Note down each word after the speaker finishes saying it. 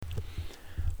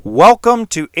Welcome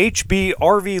to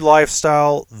HB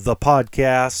Lifestyle, the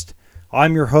podcast.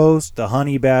 I'm your host, the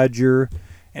Honey Badger,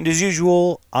 and as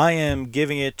usual, I am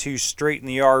giving it to you straight in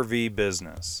the RV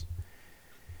business.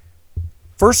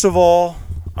 First of all,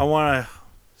 I want to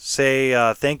say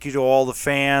thank you to all the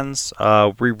fans.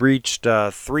 We reached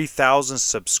 3,000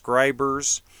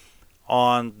 subscribers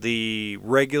on the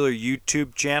regular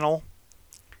YouTube channel.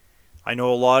 I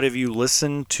know a lot of you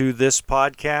listen to this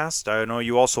podcast. I know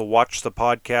you also watch the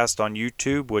podcast on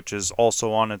YouTube, which is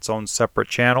also on its own separate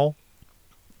channel.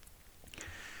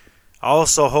 I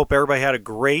also hope everybody had a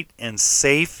great and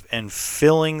safe and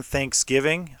filling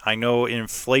Thanksgiving. I know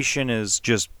inflation is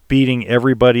just beating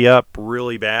everybody up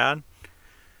really bad.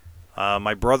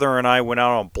 My brother and I went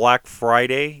out on Black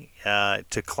Friday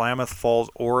to Klamath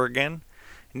Falls, Oregon.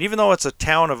 And even though it's a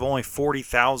town of only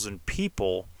 40,000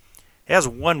 people, it has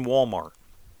one Walmart.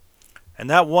 And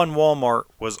that one Walmart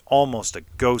was almost a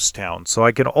ghost town. So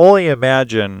I can only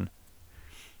imagine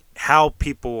how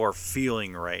people are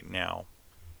feeling right now.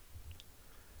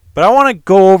 But I want to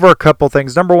go over a couple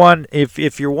things. Number one,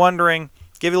 if you're wondering,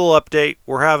 give you a little update.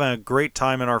 We're having a great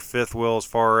time in our fifth wheel as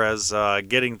far as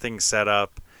getting things set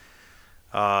up.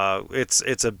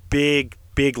 It's a big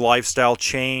lifestyle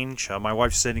change. My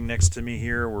wife's sitting next to me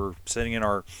here. We're sitting in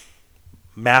our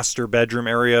master bedroom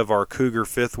area of our Cougar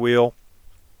fifth wheel.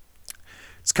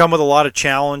 It's come with a lot of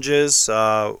challenges.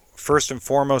 First and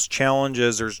foremost challenge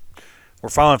is we're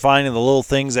finally finding the little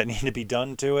things that need to be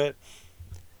done to it.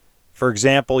 For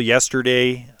example,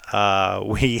 yesterday my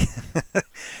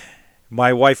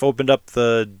wife opened up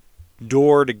the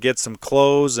door to get some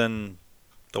clothes and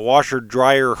the washer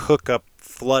dryer hookup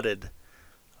flooded.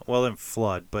 Well, didn't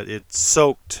flood, but it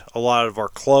soaked a lot of our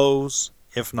clothes,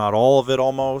 if not all of it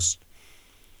almost.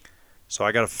 So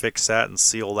I got to fix that and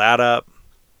seal that up.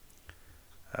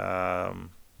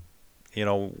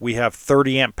 We have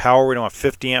 30 amp power. We don't have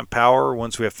 50 amp power.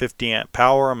 Once we have 50 amp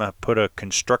power, I'm going to put a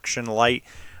construction light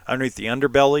underneath the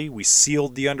underbelly. We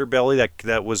sealed the underbelly.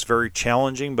 That was very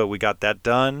challenging, but we got that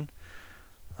done.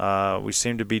 We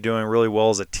seem to be doing really well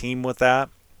as a team with that.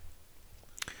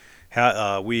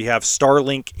 We have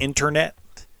Starlink internet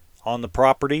on the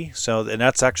property, and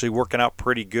that's actually working out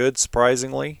pretty good,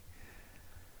 surprisingly.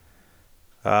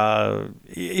 There's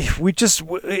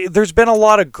been a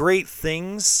lot of great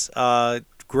things,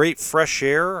 great fresh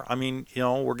air. I mean,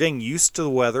 we're getting used to the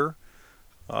weather.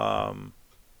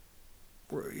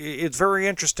 It's very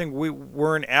interesting.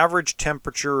 We're an average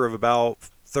temperature of about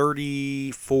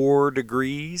 34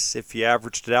 degrees if you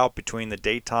averaged it out between the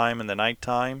daytime and the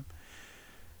nighttime.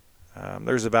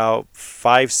 There's about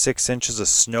 5-6 inches of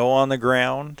snow on the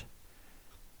ground.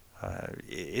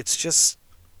 It's just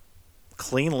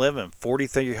clean living.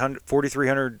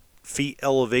 4,300 feet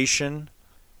elevation.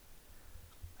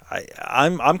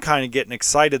 I'm kind of getting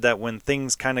excited that when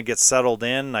things kind of get settled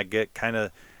in, I get kind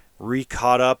of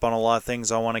caught up on a lot of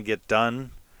things I want to get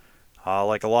done.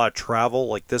 Like a lot of travel,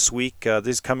 like this week,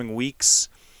 these coming weeks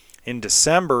in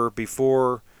December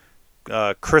before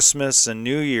Christmas and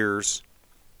New Year's.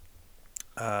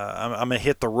 I'm going to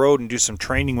hit the road and do some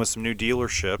training with some new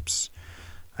dealerships.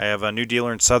 I have a new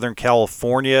dealer in Southern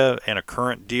California and a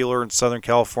current dealer in Southern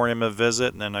California I'm going to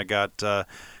visit. And then I got a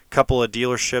couple of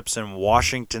dealerships in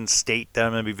Washington State that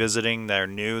I'm going to be visiting that are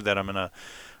new that I'm going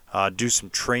to do some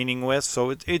training with.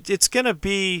 So it's going to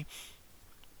be...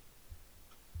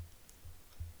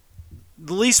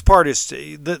 The least part is,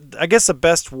 I guess the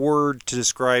best word to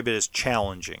describe it is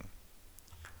challenging.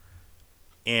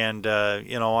 And,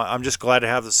 I'm just glad to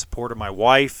have the support of my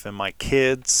wife and my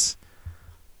kids.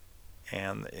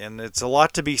 And it's a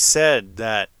lot to be said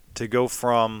that to go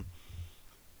from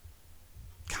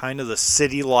kind of the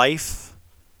city life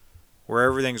where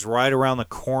everything's right around the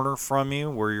corner from you,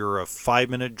 where you're a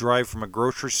 5-minute drive from a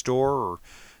grocery store or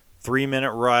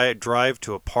 3-minute drive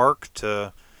to a park,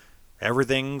 to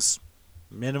everything's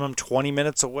minimum 20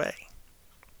 minutes away.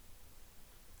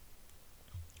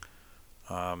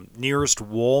 Nearest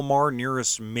Walmart,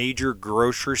 nearest major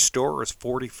grocery store is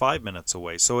 45 minutes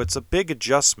away. So it's a big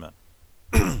adjustment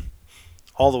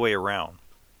all the way around.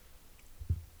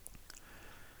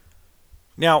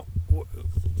 Now,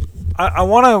 I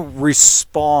want to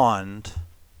respond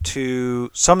to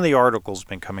some of the articles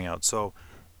been coming out. So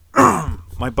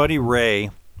my buddy Ray's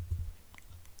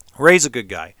a good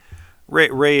guy.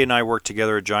 Ray and I work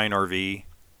together at Giant RV.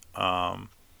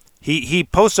 He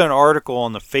posted an article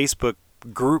on the Facebook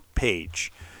group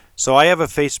page. So I have a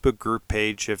Facebook group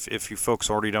page, if you folks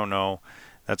already don't know,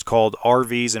 that's called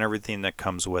RVs and everything that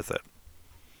comes with it.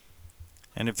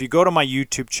 And if you go to my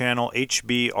YouTube channel,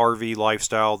 HB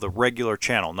Lifestyle, the regular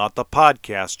channel, not the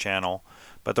podcast channel,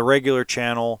 but the regular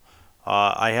channel,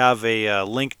 I have a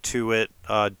link to it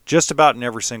just about in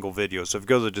every single video. So if you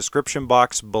go to the description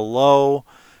box below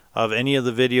of any of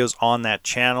the videos on that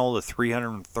channel, the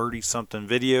 330 something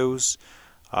videos,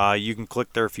 you can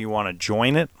click there if you want to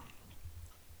join it.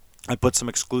 I put some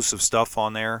exclusive stuff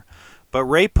on there. But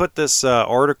Ray put this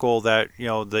article that,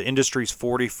 the industry's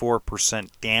 44%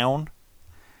 down.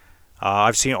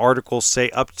 I've seen articles say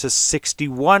up to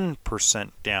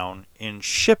 61% down in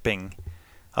shipping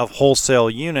of wholesale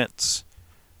units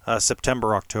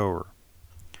September, October.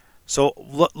 So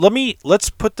let's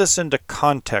put this into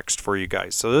context for you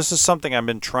guys. So this is something I've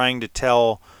been trying to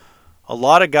tell a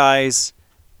lot of guys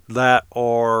that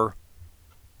are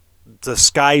the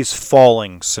sky's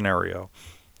falling scenario.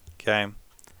 Okay.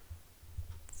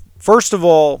 First of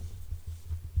all,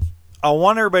 I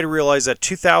want everybody to realize that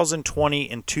 2020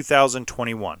 and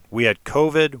 2021, we had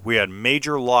COVID, we had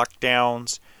major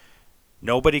lockdowns.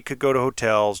 Nobody could go to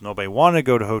hotels. Nobody wanted to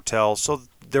go to hotels. So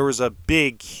there was a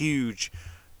big, huge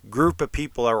group of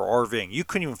people that were RVing. You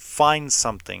couldn't even find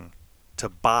something to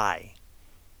buy.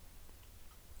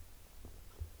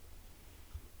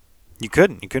 You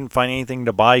couldn't find anything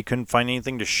to buy. You couldn't find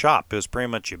anything to shop. It was pretty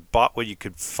much you bought what you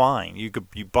could find. You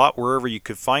bought wherever you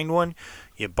could find one.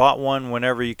 You bought one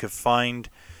whenever you could find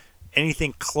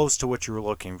anything close to what you were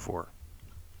looking for.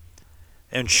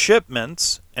 And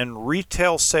shipments and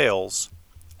retail sales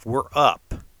were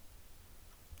up.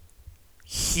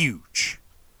 Huge.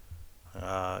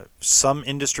 Some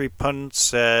industry pundits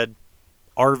said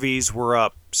RVs were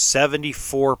up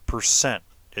 74%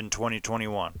 in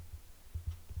 2021.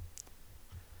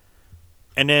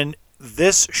 And then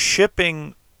this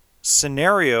shipping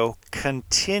scenario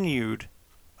continued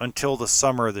until the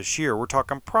summer of this year. We're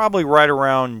talking probably right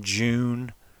around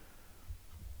June.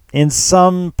 In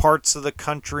some parts of the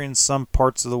country, in some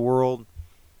parts of the world,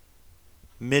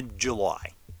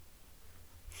 mid-July.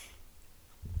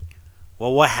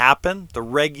 Well, what happened? The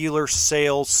regular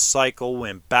sales cycle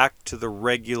went back to the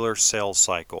regular sales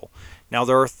cycle. Now,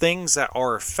 there are things that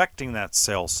are affecting that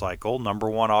sales cycle. Number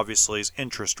one, obviously, is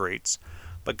interest rates.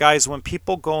 But guys, when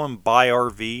people go and buy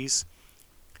RVs,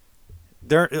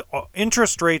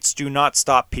 interest rates do not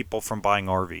stop people from buying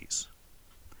RVs.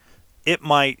 It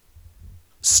might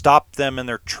stop them in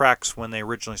their tracks when they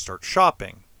originally start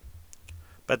shopping.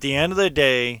 But at the end of the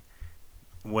day,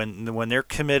 when they're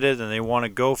committed and they want to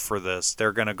go for this,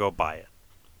 they're going to go buy it.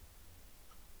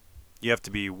 You have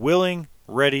to be willing,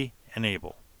 ready, and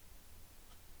able.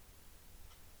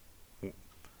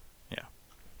 Yeah.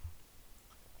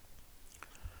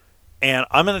 And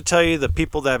I'm going to tell you, the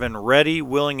people that have been ready,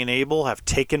 willing, and able have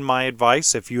taken my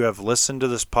advice. If you have listened to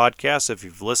this podcast, if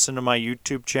you've listened to my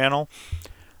YouTube channel,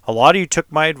 a lot of you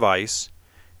took my advice.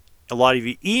 A lot of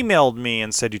you emailed me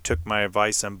and said you took my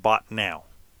advice and bought now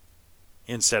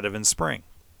instead of in spring.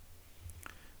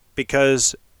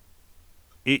 Because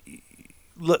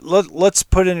let's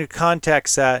put into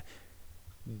context that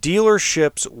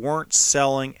dealerships weren't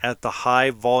selling at the high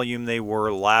volume they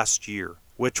were last year,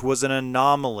 which was an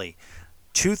anomaly.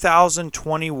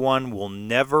 2021 will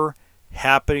never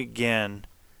happen again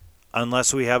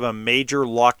unless we have a major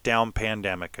lockdown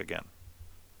pandemic again.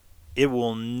 It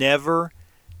will never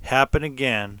happen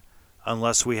again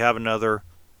unless we have another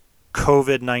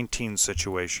COVID-19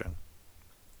 situation.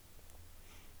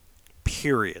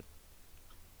 Period.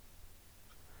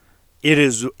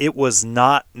 It was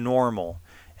not normal.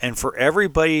 And for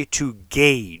everybody to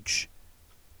gauge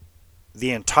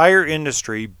the entire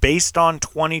industry based on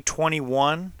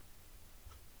 2021,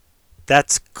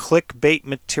 that's clickbait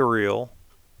material.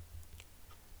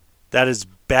 That is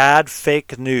bad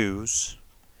fake news.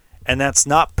 And that's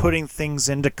not putting things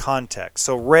into context.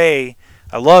 So Ray,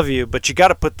 I love you, but you got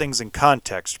to put things in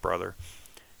context, brother.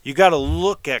 You got to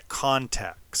look at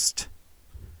context.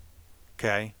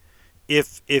 Okay?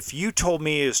 If you told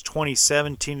me it was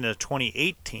 2017 to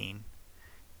 2018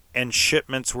 and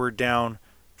shipments were down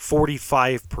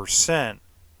 45%,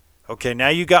 okay, now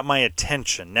you got my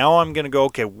attention. Now I'm going to go,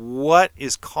 okay, what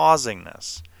is causing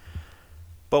this?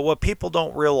 But what people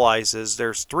don't realize is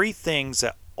there's three things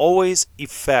that always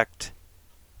affect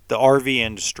the RV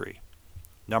industry.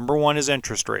 Number one is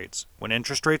interest rates. When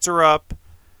interest rates are up,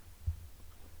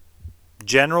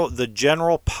 the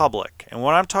general public, and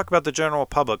when I'm talking about the general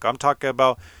public, I'm talking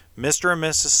about Mr. and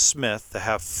Mrs. Smith that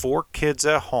have 4 kids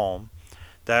at home,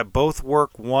 that both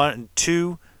work 1,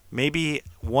 2, maybe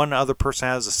one other person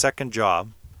has a second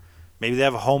job. Maybe they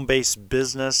have a home-based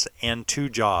business and 2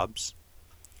 jobs.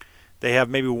 They have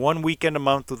maybe 1 weekend a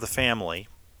month with the family.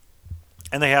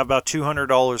 And they have about $200,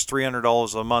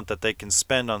 $300 a month that they can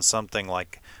spend on something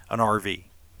like an RV.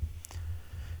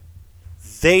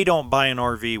 They don't buy an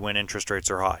RV when interest rates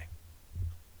are high.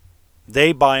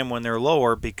 They buy them when they're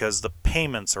lower because the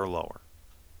payments are lower,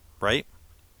 right?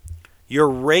 Your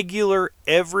regular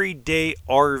everyday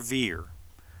RVer,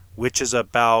 which is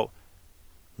about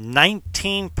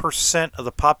 19% of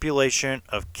the population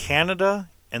of Canada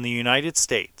and the United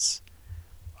States.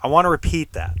 I want to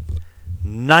repeat that.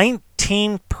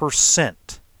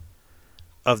 19%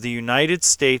 of the United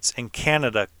States and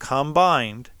Canada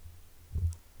combined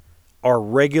are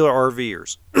regular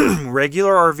RVers.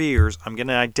 Regular RVers, I'm going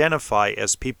to identify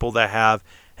as people that have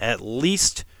at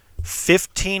least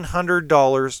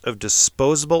 $1,500 of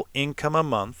disposable income a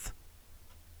month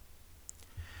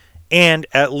and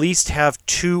at least have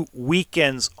 2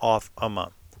 weekends off a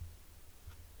month.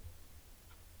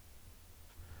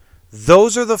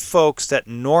 Those are the folks that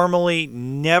normally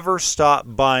never stop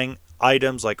buying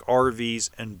items like RVs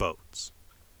and boats.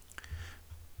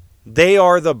 They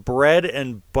are the bread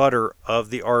and butter of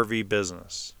the RV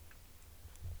business.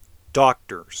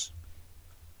 Doctors,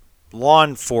 law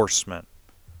enforcement,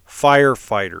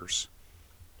 firefighters,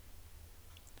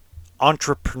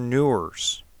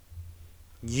 entrepreneurs,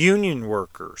 union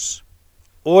workers,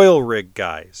 oil rig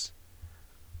guys.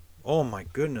 Oh my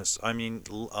goodness. I mean,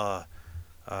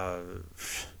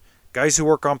 guys who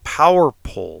work on power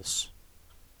poles.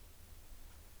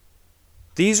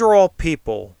 These are all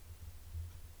people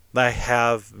that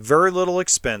have very little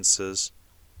expenses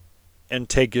and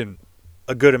take in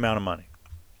a good amount of money.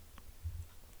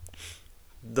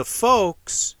 The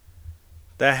folks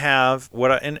that have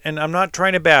and I'm not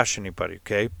trying to bash anybody,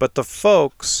 okay? But the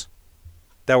folks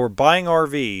that were buying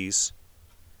RVs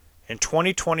in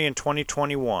 2020 and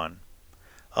 2021,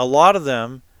 a lot of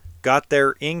them got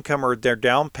their income or their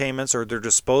down payments or their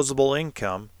disposable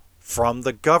income from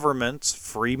the government's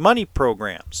free money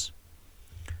programs.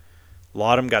 A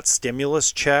lot of them got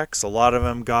stimulus checks. A lot of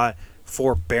them got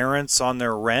forbearance on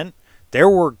their rent. There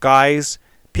were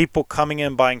people coming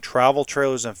in buying travel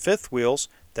trailers and fifth wheels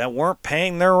that weren't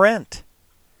paying their rent.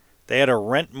 They had a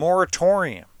rent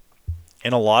moratorium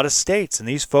in a lot of states, and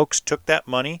these folks took that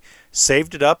money,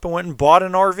 saved it up, and went and bought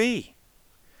an RV.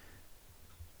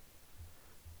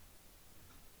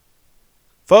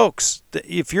 Folks,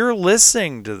 if you're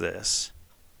listening to this,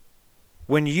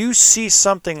 when you see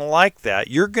something like that,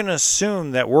 you're going to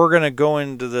assume that we're going to go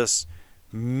into this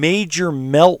major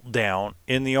meltdown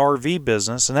in the RV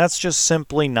business, and that's just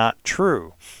simply not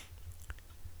true.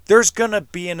 There's going to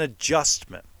be an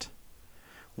adjustment.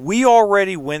 We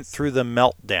already went through the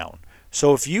meltdown.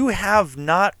 So if you have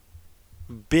not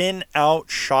been out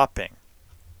shopping,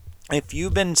 if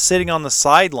you've been sitting on the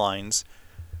sidelines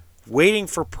waiting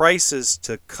for prices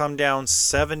to come down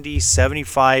 70,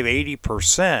 75,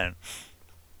 80%,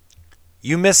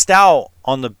 you missed out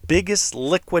on the biggest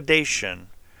liquidation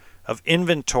of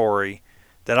inventory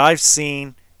that I've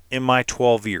seen in my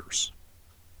 12 years.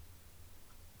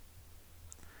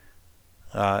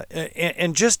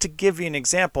 And just to give you an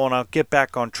example, and I'll get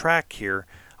back on track here,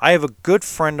 I have a good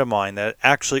friend of mine that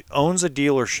actually owns a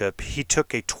dealership. He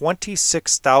took a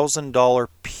 $26,000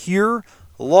 pure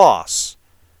loss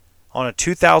on a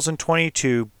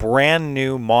 2022 brand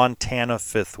new Montana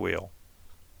fifth wheel.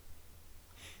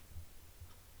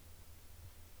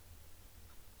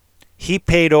 He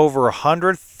paid over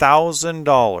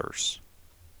 $100,000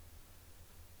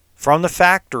 from the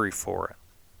factory for it.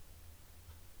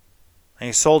 And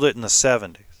he sold it in the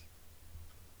 70s.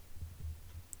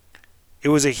 It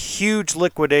was a huge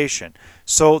liquidation.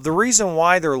 So the reason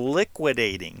why they're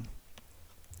liquidating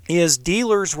is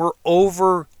dealers were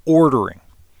over ordering.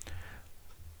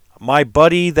 My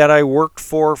buddy that I worked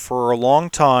for a long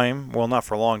time, well, not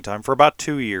for a long time, for about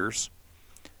 2 years,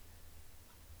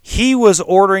 he was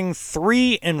ordering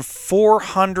 300 and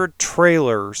 400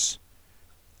 trailers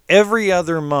every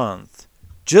other month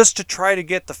just to try to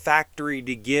get the factory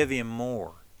to give him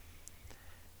more.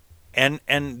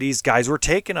 And these guys were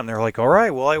taking them. They're like, all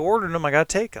right, well, I ordered them. I got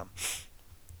to take them.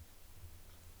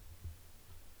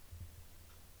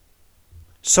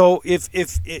 So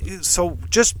so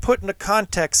just put into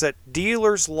context that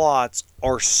dealers' lots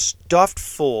are stuffed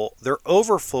full. Their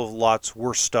overflow lots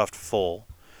were stuffed full.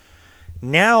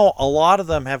 Now a lot of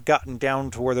them have gotten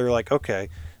down to where they're like, okay,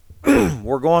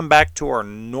 we're going back to our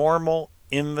normal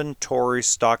inventory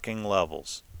stocking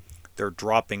levels. They're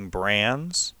dropping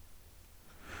brands.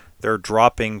 They're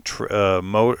dropping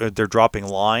they're dropping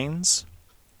lines.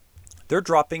 They're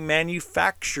dropping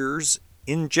manufacturers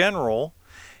in general.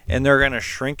 And they're going to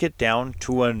shrink it down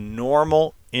to a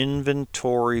normal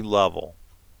inventory level.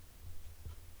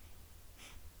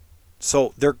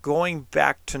 So they're going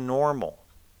back to normal.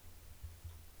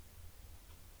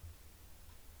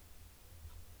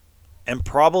 And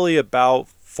probably about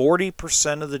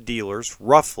 40% of the dealers,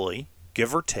 roughly,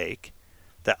 give or take,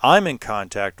 that I'm in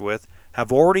contact with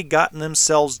have already gotten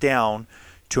themselves down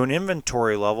to an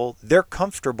inventory level they're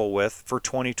comfortable with for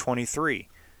 2023.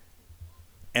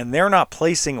 And they're not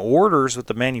placing orders with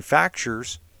the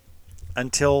manufacturers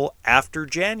until after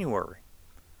January.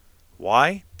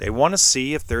 Why? They want to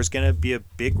see if there's going to be a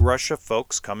big rush of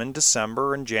folks come in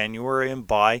December and January and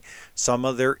buy some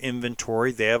of their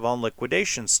inventory they have on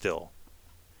liquidation still.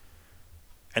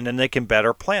 And then they can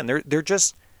better plan. They're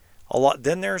just a lot.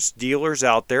 Then there's dealers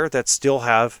out there that still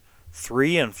have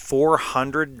 300 and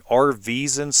 400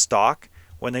 RVs in stock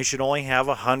when they should only have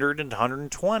 100 and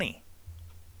 120.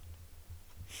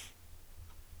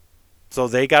 So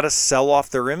they got to sell off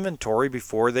their inventory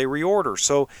before they reorder.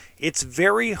 So it's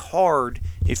very hard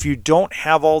if you don't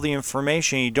have all the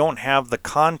information, you don't have the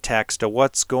context of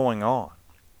what's going on.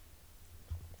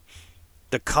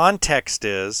 The context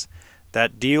is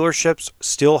that dealerships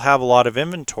still have a lot of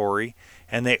inventory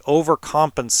and they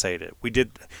overcompensate it.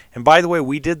 And by the way,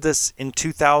 we did this in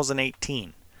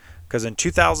 2018 because in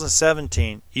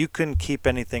 2017 you couldn't keep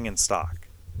anything in stock.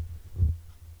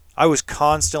 I was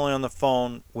constantly on the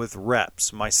phone with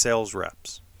reps, my sales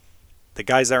reps, the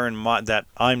guys that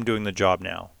I'm doing the job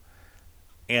now,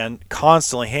 and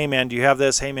constantly, hey man, do you have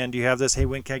this? Hey man, do you have this? Hey,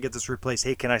 when can I get this replaced?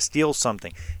 Hey, can I steal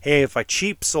something? Hey, if I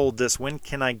cheap sold this, when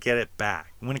can I get it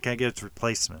back? When can I get its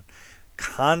replacement?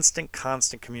 Constant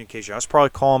communication. I was probably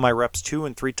calling my reps 2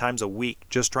 and 3 times a week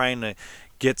just trying to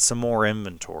get some more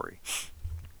inventory.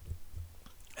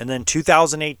 And then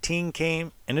 2018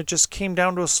 came, and it just came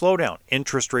down to a slowdown.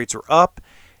 Interest rates are up,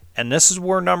 and this is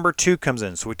where number 2 comes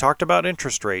in. So we talked about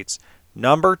interest rates.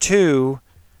 Number 2,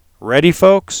 ready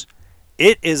folks?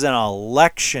 It is an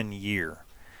election year.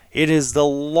 It is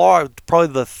probably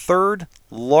the 3rd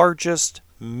largest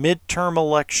midterm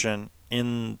election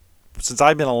since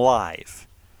I've been alive.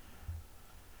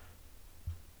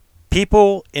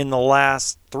 People in the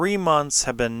last 3 months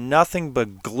have been nothing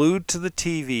but glued to the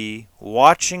TV,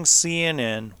 watching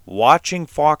CNN, watching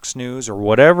Fox News, or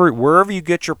wherever you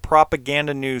get your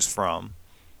propaganda news from,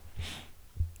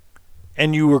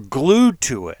 and you were glued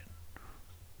to it.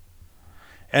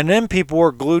 And then people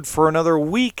were glued for another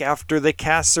week after they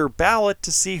cast their ballot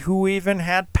to see who even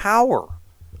had power.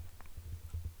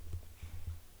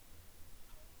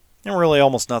 And really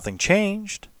almost nothing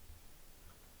changed.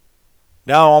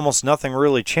 Now almost nothing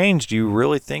really changed. Do you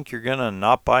really think you're going to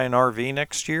not buy an RV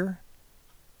next year?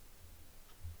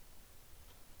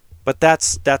 But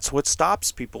that's what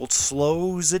stops people. It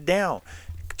slows it down.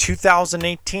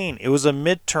 2018, it was a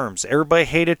midterms. Everybody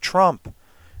hated Trump.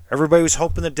 Everybody was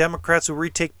hoping the Democrats would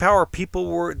retake power.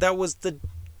 That was the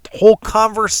whole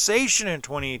conversation in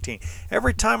 2018.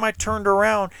 Every time I turned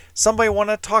around, somebody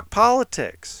wanted to talk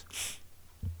politics.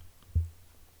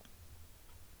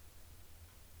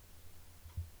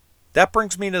 That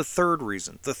brings me to the third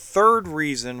reason. The third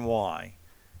reason why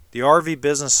the RV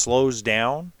business slows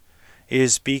down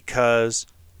is because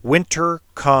winter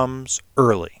comes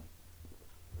early.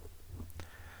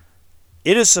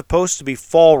 It is supposed to be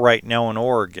fall right now in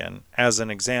Oregon, as an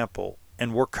example,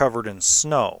 and we're covered in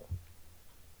snow.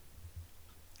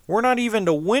 We're not even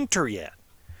to winter yet.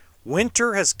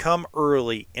 Winter has come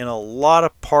early in a lot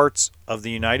of parts of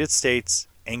the United States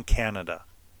and Canada.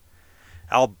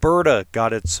 Alberta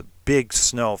got its big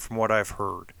snow from what I've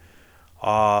heard.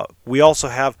 We also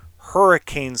have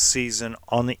hurricane season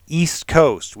on the East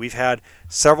Coast. We've had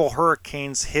several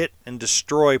hurricanes hit and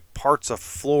destroy parts of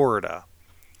Florida.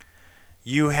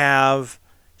 You have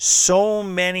so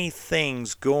many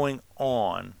things going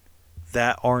on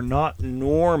that are not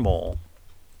normal.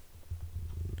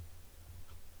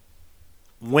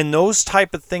 When those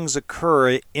type of things occur,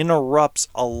 it interrupts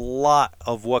a lot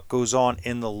of what goes on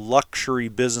in the luxury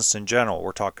business in general.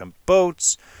 We're talking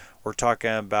boats, we're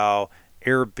talking about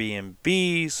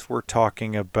Airbnbs, we're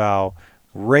talking about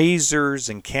razors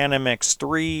and Can-Am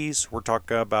X3s, we're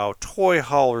talking about toy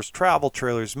haulers, travel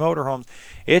trailers, motorhomes.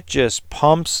 It just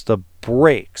pumps the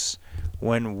brakes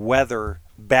when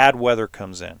bad weather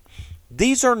comes in.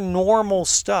 These are normal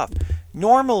stuff.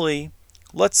 Normally,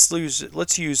 let's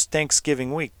use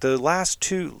Thanksgiving week. The last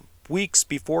 2 weeks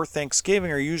before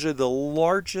Thanksgiving are usually the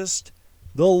largest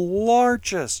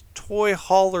toy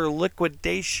hauler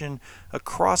liquidation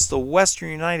across the western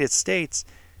United States.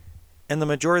 And the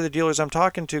majority of the dealers I'm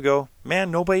talking to go,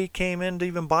 man, nobody came in to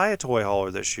even buy a toy hauler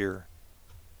this year.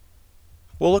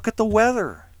 Well, look at the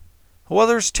weather. The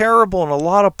weather's terrible in a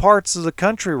lot of parts of the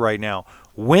country right now.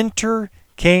 Winter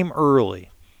came early.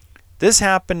 This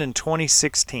happened in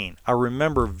 2016. I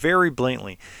remember very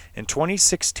blatantly. In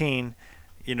 2016,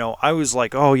 I was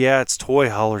like, oh yeah, it's toy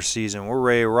hauler season. We're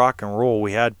ready to rock and roll.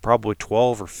 We had probably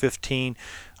 12 or 15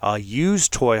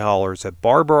 used toy haulers at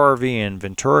Barber RV in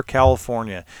Ventura,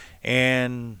 California,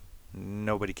 and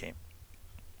nobody came.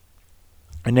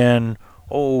 And then,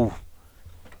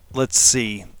 let's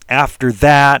see, after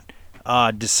that,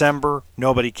 December,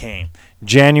 nobody came.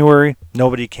 January,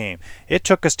 nobody came. It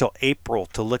took us till April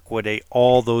to liquidate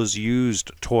all those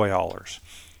used toy haulers.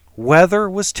 Weather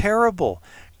was terrible.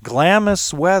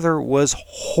 Glamis weather was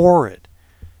horrid.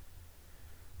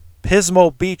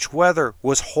 Pismo Beach weather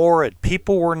was horrid.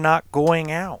 People were not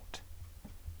going out.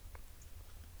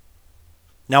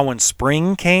 Now, when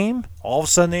spring came, all of a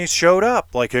sudden they showed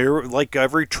up like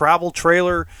every travel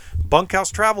trailer,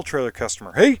 bunkhouse travel trailer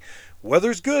customer. Hey,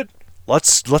 weather's good.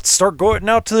 Let's start going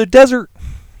out to the desert.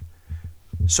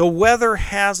 So weather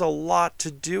has a lot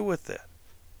to do with it.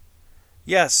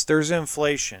 Yes, there's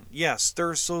inflation. Yes,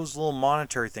 there's those little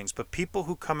monetary things. But people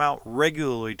who come out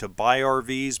regularly to buy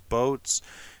RVs, boats,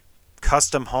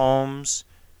 custom homes,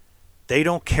 they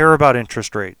don't care about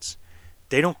interest rates.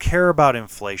 They don't care about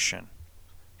inflation.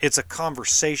 It's a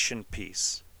conversation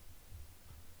piece.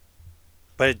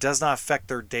 But it does not affect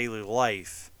their daily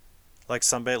life like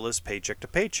somebody that lives paycheck to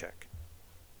paycheck.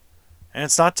 And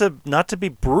it's not to be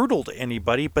brutal to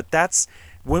anybody, but that's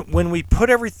when we put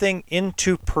everything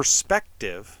into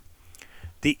perspective.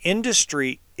 The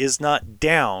industry is not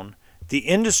down. The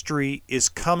industry is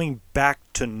coming back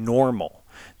to normal.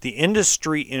 The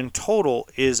industry in total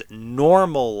is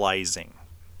normalizing.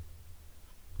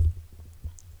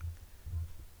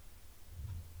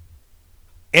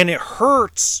 And it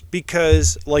hurts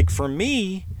because, like for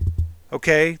me,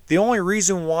 okay, the only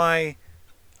reason why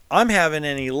I'm having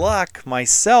any luck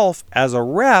myself as a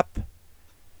rep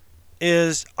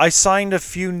is I signed a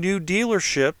few new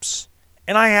dealerships,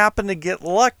 and I happen to get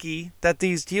lucky that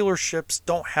these dealerships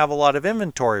don't have a lot of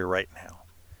inventory right now.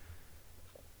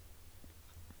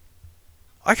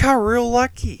 I got real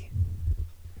lucky.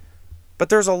 But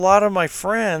there's a lot of my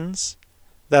friends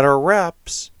that are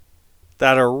reps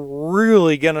that are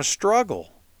really going to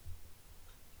struggle.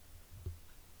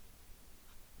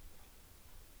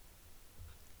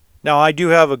 Now, I do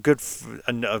have a good,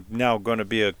 now going to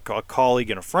be a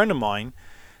colleague and a friend of mine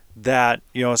that,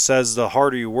 says the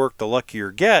harder you work, the luckier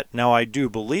you get. Now, I do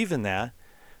believe in that.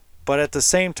 But at the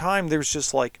same time, there's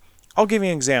just like, I'll give you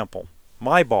an example.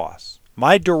 My boss,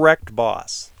 my direct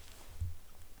boss,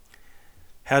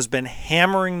 has been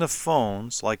hammering the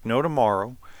phones like no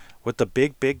tomorrow with the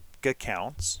big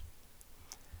accounts.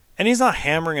 And he's not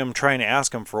hammering them trying to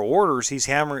ask them for orders. He's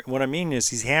hammering, what I mean is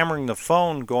he's hammering the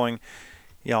phone going,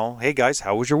 hey guys,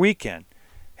 how was your weekend?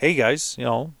 Hey guys,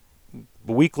 a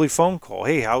weekly phone call.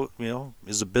 Hey, how,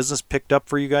 is the business picked up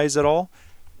for you guys at all?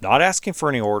 Not asking for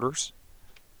any orders.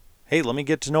 Hey, let me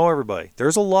get to know everybody.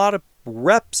 There's a lot of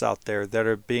reps out there that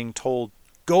are being told,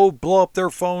 go blow up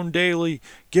their phone daily,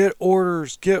 get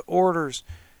orders.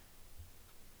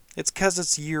 It's because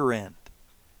it's year end.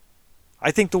 I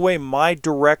think the way my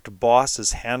direct boss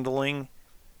is handling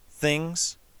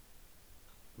things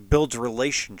builds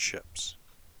relationships.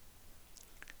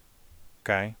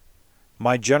 Okay?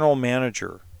 My general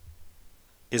manager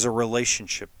is a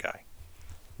relationship guy.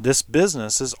 This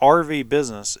business, this RV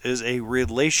business, is a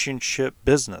relationship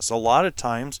business. A lot of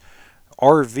times,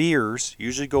 RVers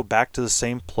usually go back to the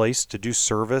same place to do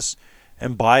service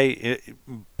and buy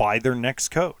their next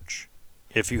coach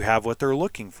if you have what they're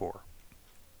looking for.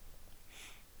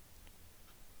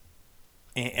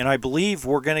 And I believe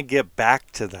we're going to get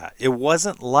back to that. It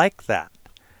wasn't like that.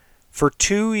 For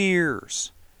 2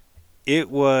 years, it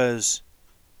was,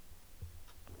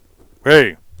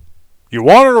 hey, you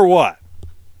want it or what?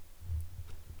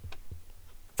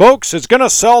 Folks, it's going to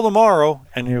sell tomorrow,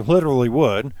 and you literally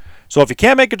would. So if you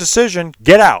can't make a decision,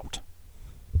 get out.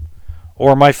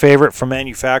 Or my favorite from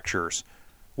manufacturers.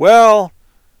 Well,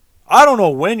 I don't know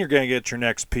when you're going to get your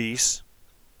next piece,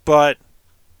 but,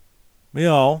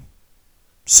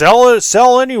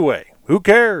 sell anyway. Who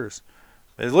cares?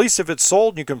 At least if it's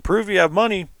sold and you can prove you have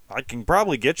money, I can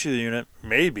probably get you the unit.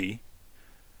 Maybe.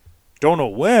 Don't know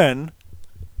when.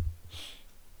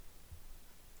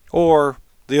 Or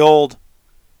the old,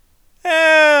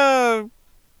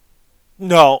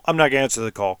 no, I'm not going to answer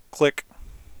the call. Click.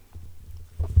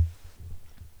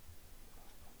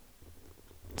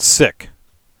 Sick.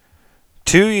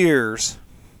 2 years,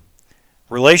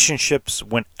 relationships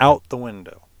went out the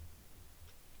window.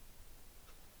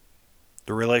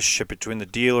 The relationship between the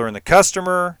dealer and the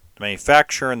customer, the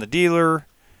manufacturer and the dealer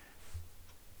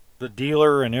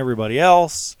and everybody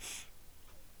else.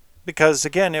 Because,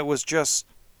 again, it was just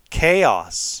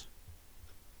chaos.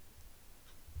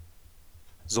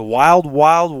 It was a wild,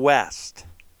 wild west.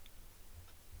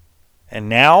 And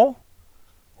now,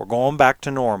 we're going back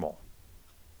to normal.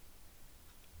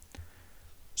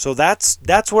 So that's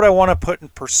what I want to put in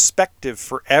perspective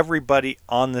for everybody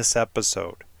on this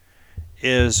episode,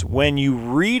 is when you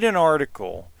read an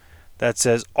article that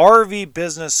says RV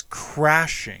business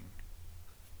crashing,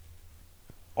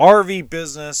 RV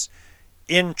business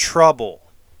in trouble,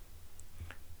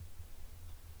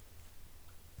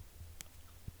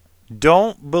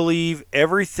 don't believe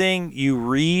everything you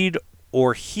read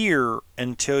or hear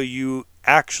until you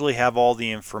actually have all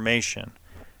the information,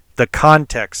 the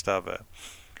context of it.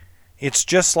 It's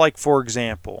just like, for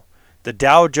example, the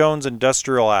Dow Jones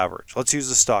Industrial Average, let's use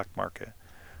the stock market,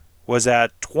 was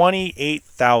at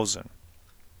 28,000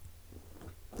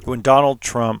 when Donald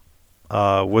Trump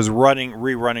was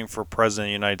rerunning for president of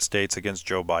the United States against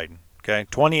Joe Biden. Okay,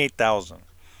 28,000.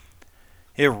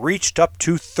 It reached up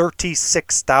to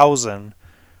 36,000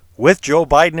 with Joe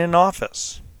Biden in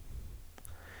office.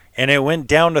 And it went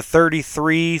down to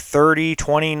 33, 30,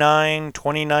 29,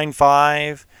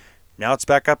 29.5. Now it's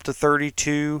back up to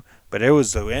 32. But it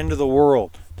was the end of the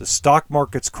world. The stock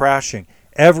market's crashing.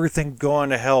 Everything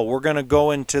going to hell. We're going to go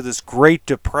into this Great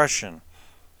Depression.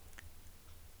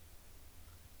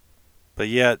 But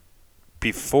yet,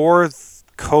 before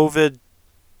COVID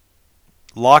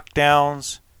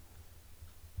lockdowns,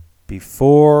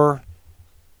 before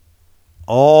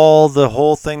all the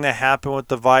whole thing that happened with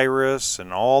the virus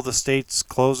and all the states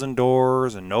closing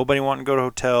doors and nobody wanting to go to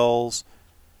hotels,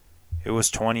 it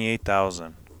was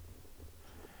 28,000.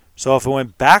 So if it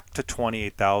went back to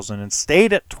 28,000 and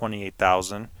stayed at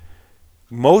 28,000,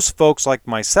 most folks like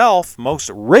myself, most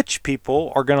rich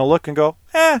people are going to look and go,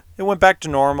 it went back to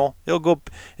normal.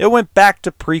 It went back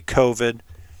to pre-COVID.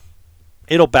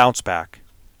 It'll bounce back.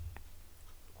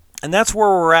 And that's where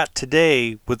we're at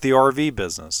today with the RV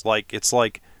business. It's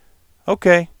like,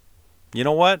 okay, you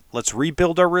know what? Let's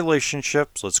rebuild our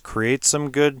relationships. Let's create some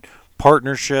good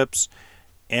partnerships,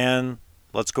 and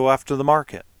let's go after the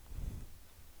market.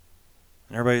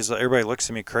 And everybody looks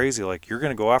at me crazy, like, you're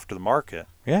going to go after the market.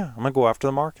 Yeah, I'm going to go after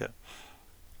the market.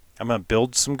 I'm going to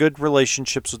build some good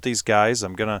relationships with these guys.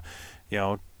 I'm going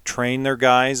to, train their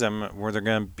guys. Where they're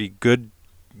going to be good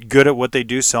at what they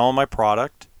do, selling my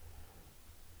product.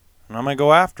 And I'm going to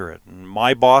go after it. And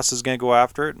my boss is going to go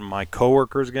after it. And my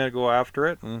coworker is going to go after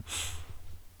it. And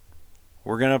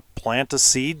we're going to plant a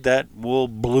seed that will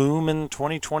bloom in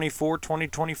 2024,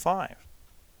 2025.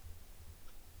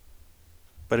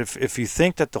 But if you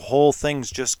think that the whole thing's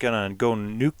just going to go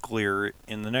nuclear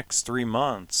in the next 3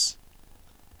 months,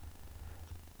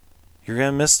 you're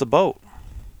going to miss the boat.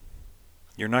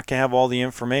 You're not going to have all the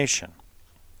information.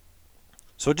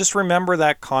 So just remember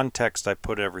that context I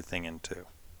put everything into.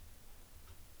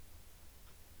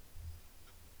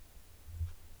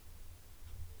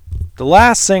 The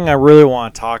last thing I really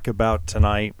want to talk about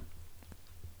tonight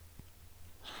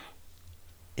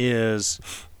is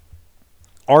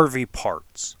RV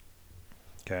parts.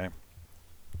 Okay.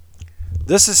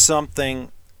 This is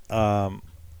something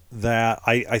that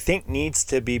I think needs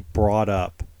to be brought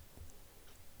up,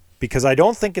 because I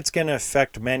don't think it's going to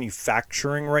affect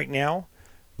manufacturing right now,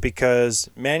 because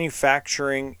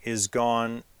manufacturing is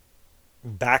gone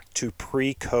back to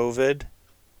pre-COVID.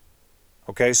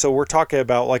 Okay, so we're talking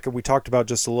about, like we talked about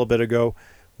just a little bit ago,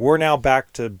 we're now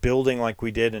back to building like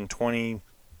we did in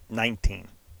 2019.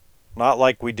 Not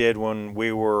like we did when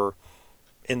we were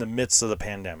in the midst of the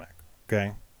pandemic.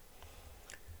 Okay?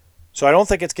 So I don't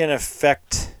think it's going to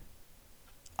affect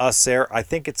us there. I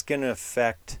think it's going to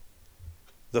affect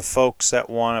the folks that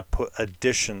want to put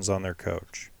additions on their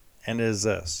coach. And it is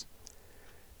this.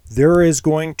 There is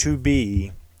going to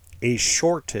be a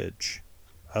shortage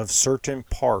of certain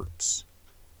parts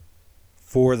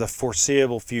for the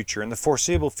foreseeable future. And the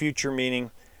foreseeable future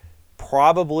meaning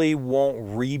probably won't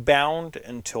rebound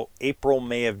until April,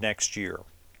 May of next year.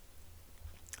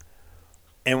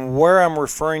 And where I'm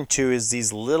referring to is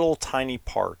these little tiny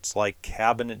parts like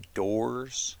cabinet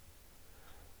doors,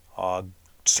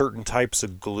 certain types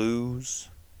of glues,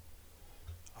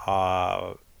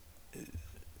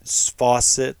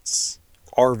 faucets,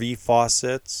 RV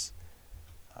faucets,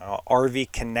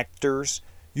 RV connectors.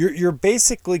 You're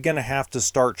basically going to have to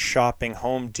start shopping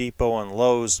Home Depot and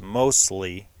Lowe's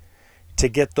mostly to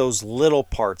get those little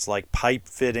parts like pipe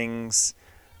fittings,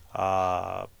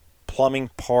 plumbing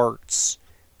parts.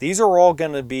 These are all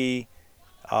going to be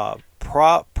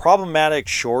problematic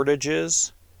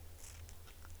shortages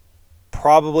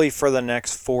probably for the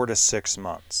next 4 to 6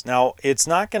 months. Now, it's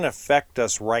not going to affect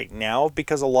us right now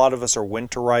because a lot of us are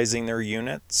winterizing their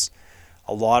units.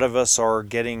 A lot of us are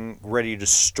getting ready to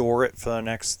store it for the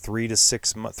next 3 to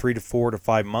 4 to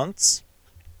 5 months.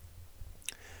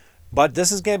 But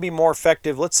this is going to be more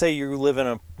effective. Let's say you live in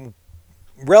a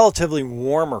relatively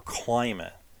warmer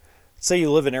climate. Say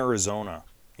you live in Arizona,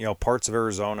 parts of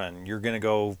Arizona, and you're going to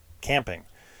go camping.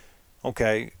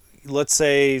 Okay, let's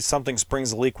say something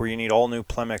springs a leak where you need all new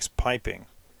Plemex piping.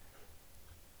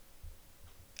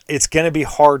 It's going to be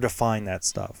hard to find that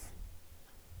stuff.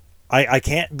 I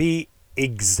can't be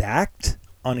exact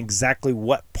on exactly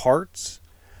what parts,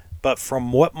 but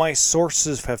from what my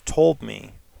sources have told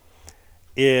me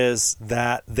is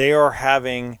that they are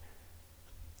having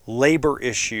labor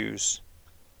issues,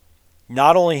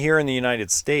 not only here in the United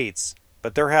States,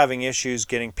 but they're having issues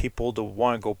getting people to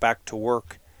want to go back to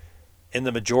work in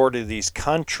the majority of these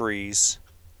countries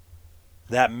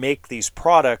that make these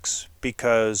products,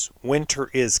 because winter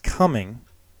is coming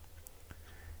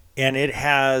and it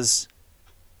has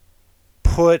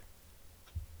put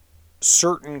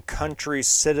certain countries'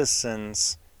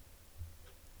 citizens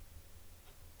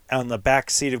on the back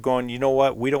seat of going, you know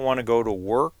what, we don't want to go to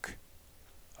work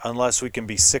unless we can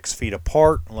be 6 feet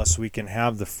apart, unless we can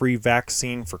have the free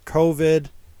vaccine for COVID.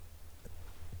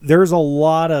 There's a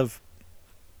lot of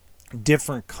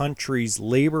different countries'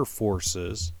 labor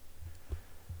forces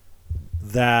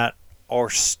that are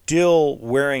still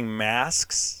wearing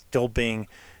masks, still being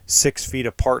 6 feet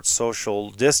apart,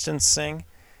 social distancing,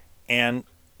 and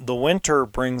the winter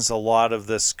brings a lot of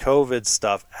this COVID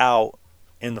stuff out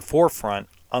in the forefront,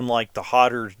 unlike the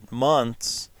hotter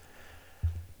months.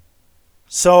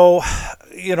 So,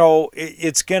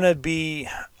 it's going to be,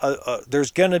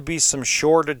 there's going to be some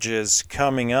shortages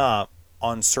coming up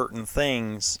on certain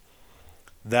things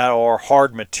that are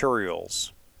hard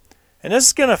materials. And this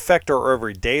is going to affect our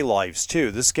everyday lives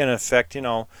too. This is going to affect,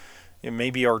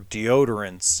 maybe our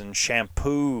deodorants and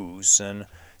shampoos and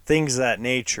things of that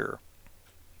nature.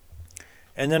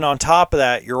 And then on top of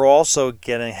that, you're also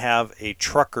going to have a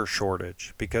trucker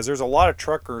shortage, because there's a lot of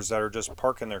truckers that are just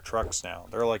parking their trucks now.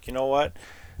 They're like, you know what?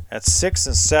 At $6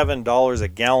 and $7 a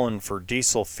gallon for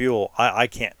diesel fuel, I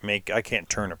can't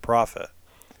turn a profit.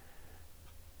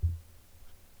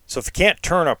 So if you can't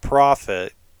turn a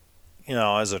profit,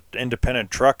 as an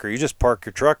independent trucker, you just park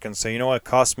your truck and say, you know what, it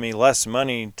costs me less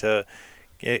money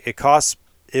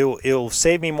it'll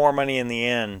save me more money in the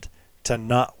end to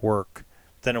not work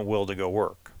than it will to go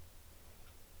work.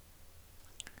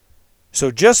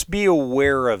 So just be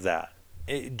aware of that.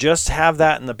 Just have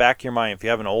that in the back of your mind. If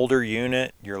you have an older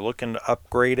unit, you're looking to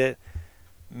upgrade it,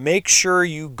 make sure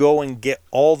you go and get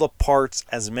all the parts,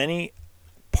 as many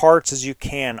parts as you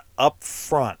can up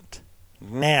front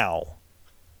now.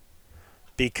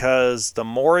 Because the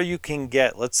more you can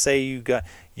get, let's say you're going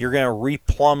to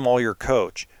replumb all your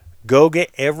coach. Go get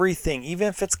everything, even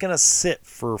if it's going to sit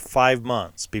for 5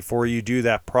 months before you do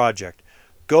that project.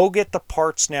 Go get the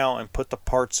parts now and put the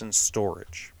parts in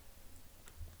storage.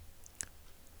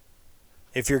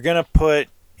 If you're going to put,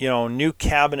 new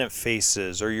cabinet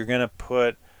faces, or you're going to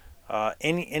put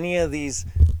any of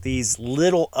these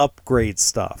little upgrade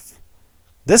stuff.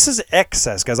 This is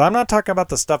excess, guys. I'm not talking about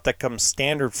the stuff that comes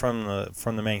standard from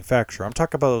the manufacturer. I'm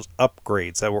talking about those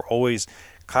upgrades that we're always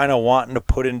kind of wanting to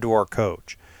put into our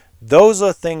coach. Those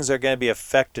are things that are going to be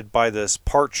affected by this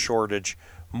part shortage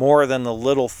more than the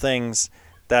little things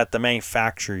that the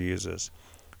manufacturer uses.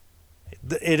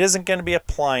 It isn't going to be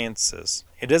appliances.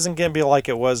 It isn't going to be like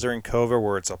it was during COVID,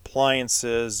 where it's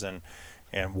appliances and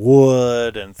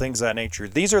wood and things of that nature.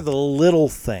 These are the little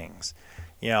things,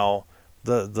 the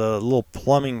little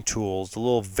plumbing tools, the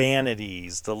little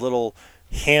vanities, the little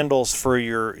handles for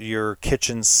your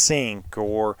kitchen sink,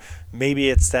 or maybe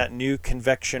it's that new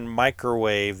convection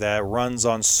microwave that runs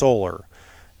on solar.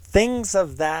 Things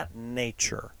of that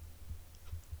nature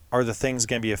are the things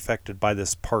going to be affected by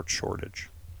this part shortage.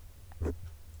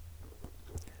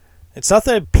 It's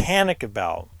nothing to panic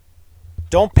about.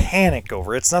 Don't panic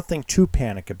over it. It's nothing to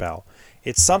panic about.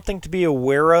 It's something to be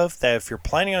aware of, that if you're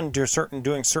planning on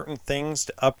doing certain things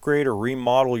to upgrade or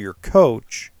remodel your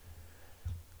coach,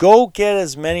 go get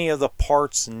as many of the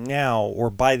parts now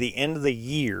or by the end of the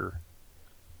year,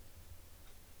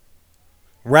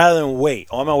 rather than wait.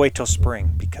 I'm going to wait till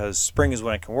spring because spring is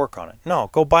when I can work on it. No,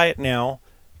 go buy it now.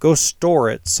 Go store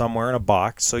it somewhere in a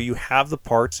box so you have the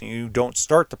parts and you don't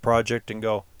start the project and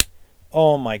go,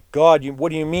 oh my God,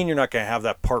 what do you mean you're not going to have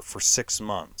that part for 6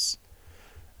 months?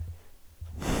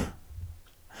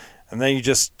 And then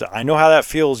I know how that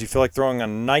feels. You feel like throwing a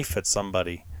knife at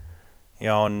somebody,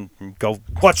 and go,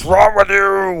 what's wrong with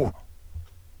you?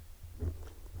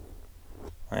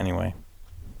 Anyway,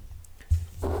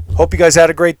 hope you guys had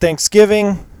a great Thanksgiving.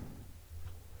 If you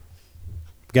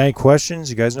got any questions,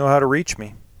 you guys know how to reach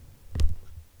me.